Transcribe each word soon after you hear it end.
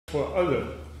for other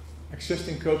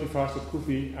existing cultivars that could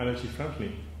be allergy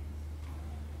friendly.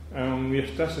 We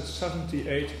have tested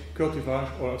 78 cultivars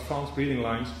or advanced breeding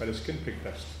lines by the skin prick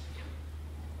test.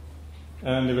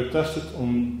 And they were tested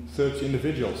on 30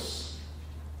 individuals.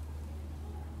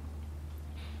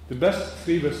 The best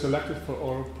 3 were selected for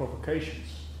oral provocations.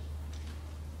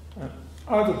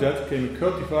 Out of that came a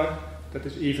cultivar that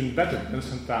is even better than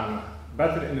Santana.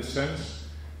 Better in the sense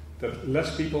that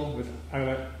less people with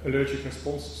allergic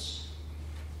responses.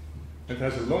 It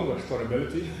has a longer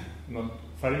storability, not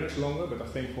very much longer, but I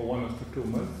think for 1 or 2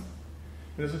 months.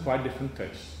 It has a quite different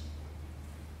taste.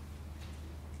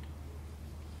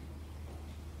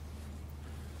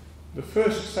 The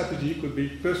first strategy could be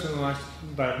personalized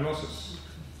diagnosis.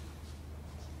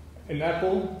 In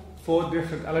apple, 4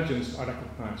 different allergens are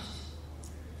recognized.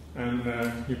 And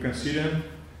you can see them.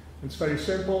 It's very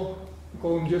simple. You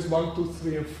call them just 1, 2,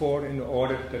 3, and 4 in the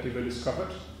order that they were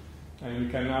discovered. And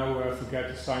we can now forget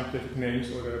the scientific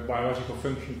names or the biological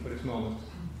function for this moment.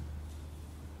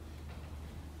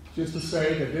 Just to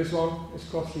say that this one is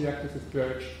cross-reactive with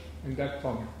birch, and that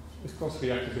one is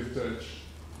cross-reactive with birch.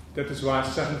 That is why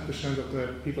 70% of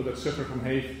the people that suffer from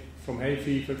hay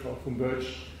fever or from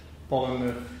birch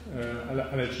pollen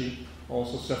allergy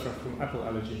also suffer from apple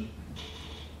allergy.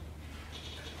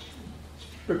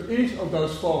 But each of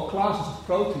those 4 classes of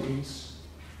proteins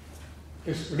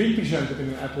is represented in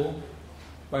an apple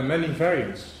by many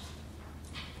variants.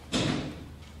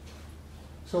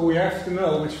 So we have to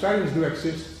know which variants do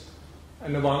exist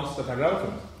and the ones that are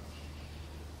relevant.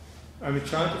 And we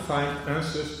try to find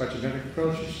answers by genetic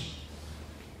approaches.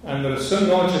 And there is some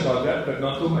knowledge about that, but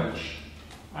not too much.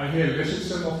 I here listed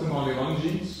some of the MALI1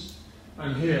 genes,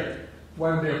 and here,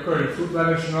 when they occur in fruit, let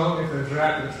us know if there's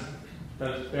red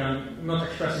that they are not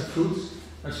expressing fruit,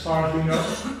 as far as we know.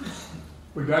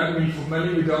 With that, for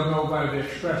many, we don't know whether they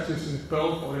express this in the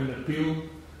pulp or in the peel.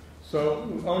 So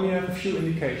we only have a few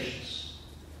indications.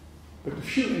 But the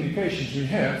few indications we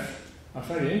have are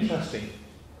very interesting.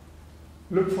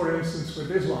 Look, for instance, with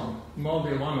this one,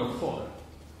 MALDI 104.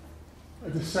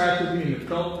 It is said to be in the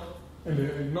pulp,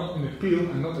 not in the peel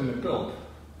and not in the pulp.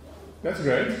 That's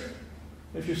great.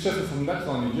 If you suffer from that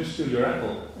one, you just steal your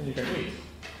apple and you can eat.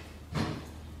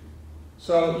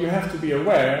 So you have to be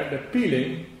aware that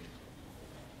peeling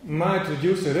might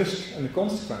reduce the risk and the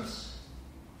consequence.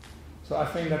 So I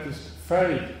think that is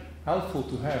very helpful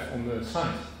to have on the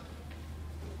side.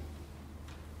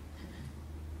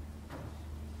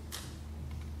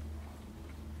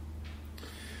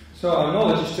 So our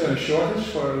knowledge is still in shortage.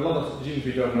 For a lot of genes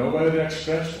we don't know whether they're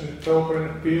expressed in the pulp or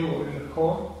in the peel or in the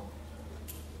core.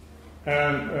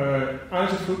 And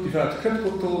Eisenfruit developed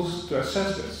critical tools to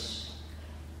assess this.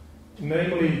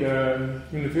 Namely, the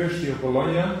University of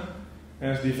Bologna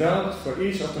has developed, for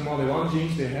each of the MALI1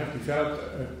 genes, they have developed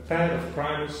a pair of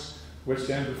primers which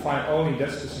they amplify only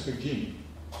that specific gene.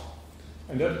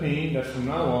 And that means that from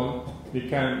now on we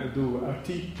can do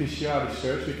RT-PCR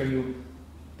research.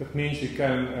 That means we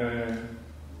can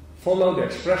follow the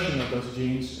expression of those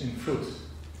genes in fruit.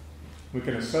 We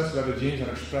can assess whether genes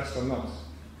are expressed or not.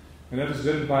 And that is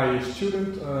done by a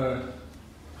student,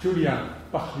 Giulia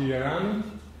Pagliarani,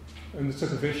 under the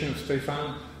supervision of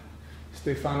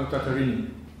Stefano Tattarini.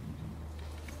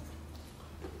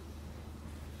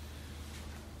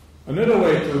 Another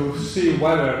way to see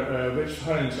whether which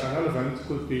variants are relevant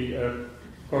could be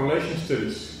correlation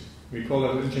studies. We call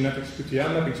that genetic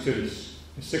QTL mapping studies,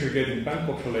 in segregating pen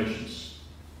populations.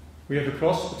 We have a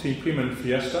cross between Prima and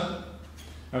Fiesta,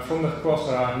 and from that cross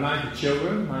there are 90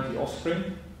 children, 90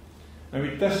 offspring, and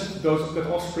we tested that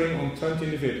offspring on 20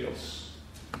 individuals.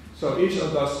 So each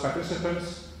of those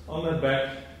participants on their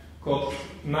back got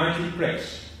 90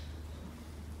 pricks.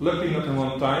 Luckily not in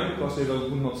one time, because they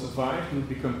would not survive, they would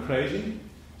become crazy.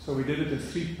 So we did it in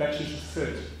 3 batches of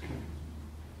 30.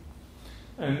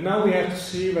 And now we have to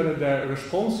see whether their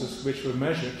responses, which were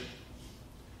measured,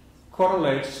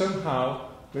 correlate somehow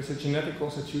with the genetic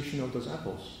constitution of those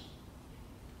apples.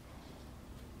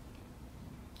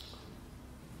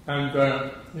 And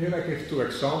here I give 2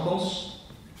 examples.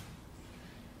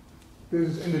 This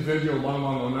is individual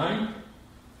 1109.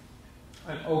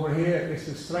 And over here is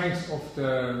the strength of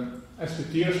the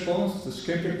SPT response, the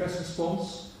skin prick test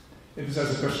response. It is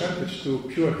as a percentage to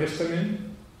pure histamine.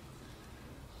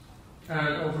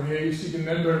 And over here you see the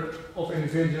number of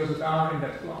individuals that are in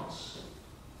that class.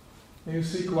 And you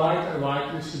see quite a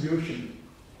wide distribution.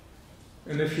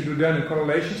 And if you do then a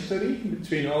correlation study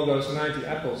between all those 90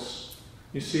 apples,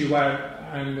 you see where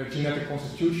and the genetic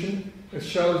constitution, it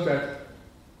shows that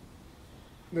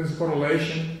there's a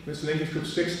correlation with linkage group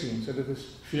 16. So that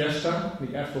is Fiesta,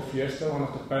 the F for Fiesta, one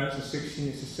of the parents, and 16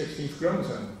 is the 16th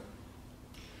chromosome.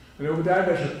 And over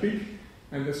there's a peak,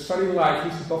 and it's very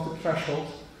likely, it's above the threshold,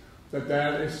 that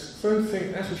there is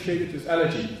something associated with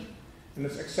allergy. And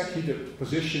that's exactly the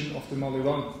position of the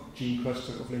MOLY1 gene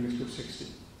cluster of linkage group 16.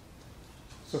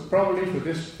 So probably for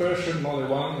this person,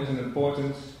 MOLY1 is an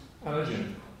important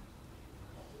allergen.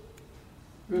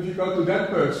 If you go to that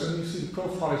person, you see the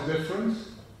profile is different,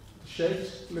 the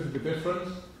shape's a little bit different,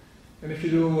 and if you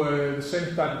do the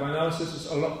same type of analysis,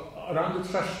 it's around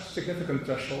the significant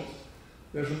threshold,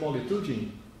 there's a MOLY2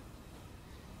 gene.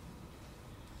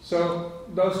 So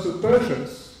those two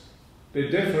persons, they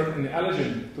differ in the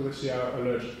allergen to which they are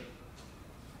allergic.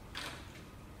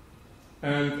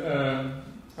 And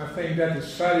I think that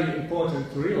is very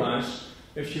important to realize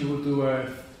if you would do a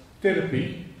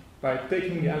therapy by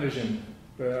taking the allergen.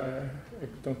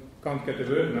 I can't get the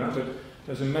word now, but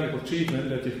there's a medical treatment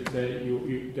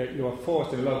that you are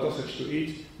forced in low dosage to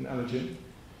eat an allergen,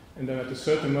 and then at a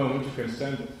certain moment you can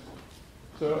stand it.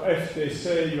 So if they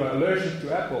say you are allergic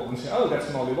to apple, and say, oh, that's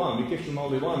MOLY1, we give you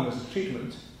MOLY1 as a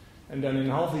treatment, and then in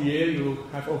half a year you will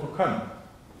have overcome.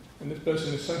 And this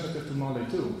person is sensitive to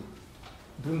MOLY2.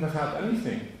 It wouldn't have helped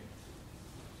anything.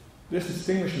 This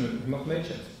distinguishment is not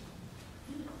nature.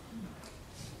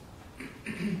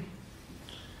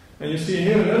 And you see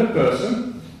here another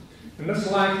person, and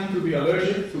that's likely to be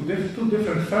allergic to two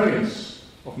different variants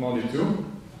of MOLY2,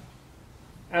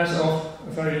 as of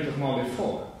a variant of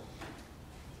MOLY4.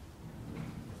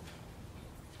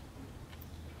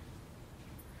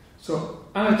 So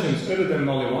allergens other than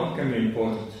MOLY1 can be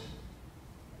important.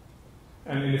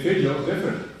 And individuals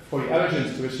differ for the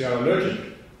allergens to which they are allergic.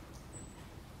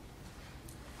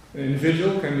 An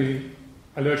individual can be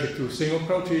allergic to a single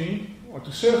protein or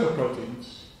to several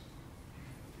proteins.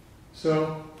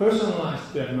 So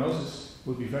personalized diagnosis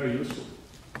would be very useful.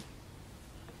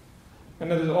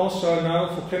 And that is also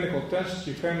now for clinical tests,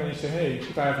 you come and you say, hey,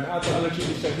 if I have an apple allergy,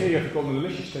 you say, hey, you have golden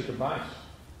delicious, take a bite.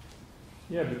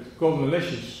 Yeah, but golden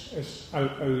delicious is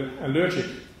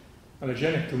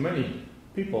allergenic to many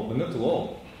people, but not to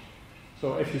all.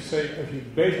 So if you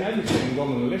base everything on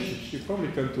golden delicious, you probably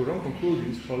come to wrong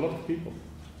conclusions for a lot of people.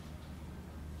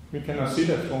 We can now see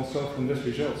that also from these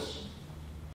results.